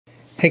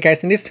Hey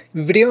guys, in this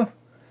video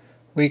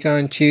we're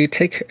going to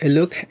take a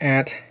look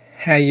at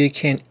how you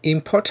can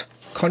import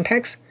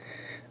contacts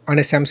on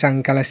the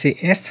Samsung Galaxy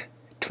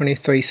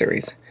S23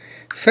 series.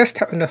 First,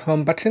 tap on the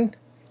home button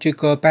to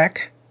go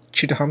back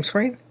to the home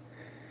screen.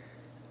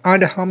 On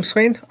the home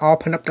screen,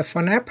 open up the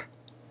phone app.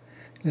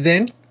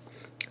 Then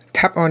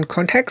tap on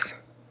contacts.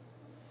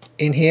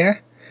 In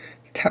here,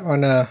 tap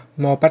on the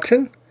more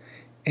button,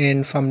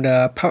 and from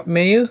the pop-up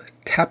menu,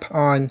 tap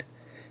on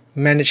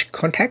manage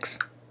contacts.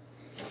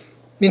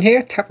 In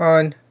here, tap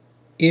on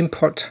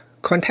import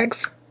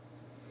contacts,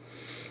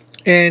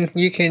 and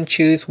you can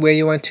choose where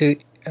you want to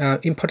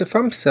import it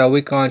from. So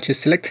we're going to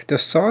select the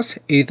source,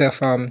 either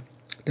from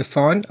the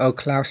phone or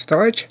cloud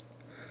storage,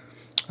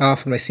 or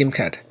from the SIM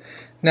card.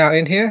 Now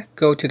in here,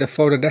 go to the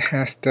folder that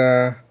has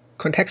the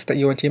contacts that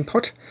you want to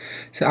import.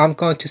 So I'm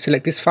going to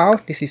select this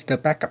file. This is the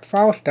backup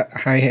file that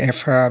I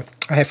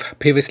have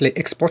previously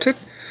exported.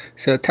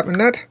 So tap on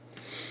that.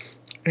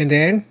 And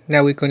then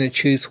now we're going to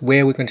choose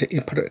where we're going to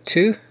import it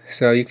to.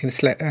 So you can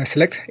select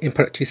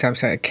import it to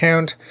Samsung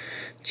account,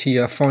 to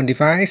your phone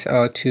device,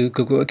 or to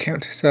Google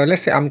account. So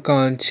let's say I'm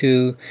going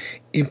to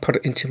import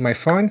it into my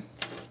phone,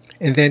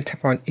 and then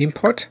tap on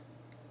import.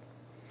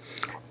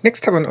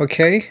 Next, tap on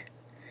OK,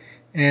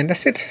 and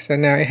that's it. So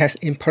now it has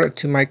imported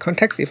to my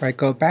contacts. If I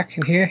go back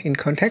in here in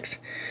contacts,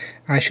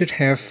 I should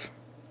have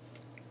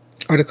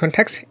all the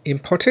contacts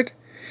imported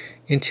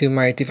into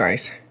my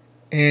device,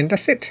 and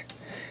that's it.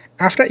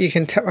 After that, you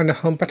can tap on the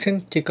home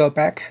button to go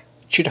back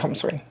to the home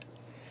screen.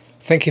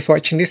 Thank you for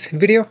watching this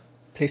video.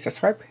 Please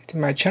subscribe to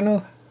my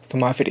channel for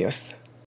more videos.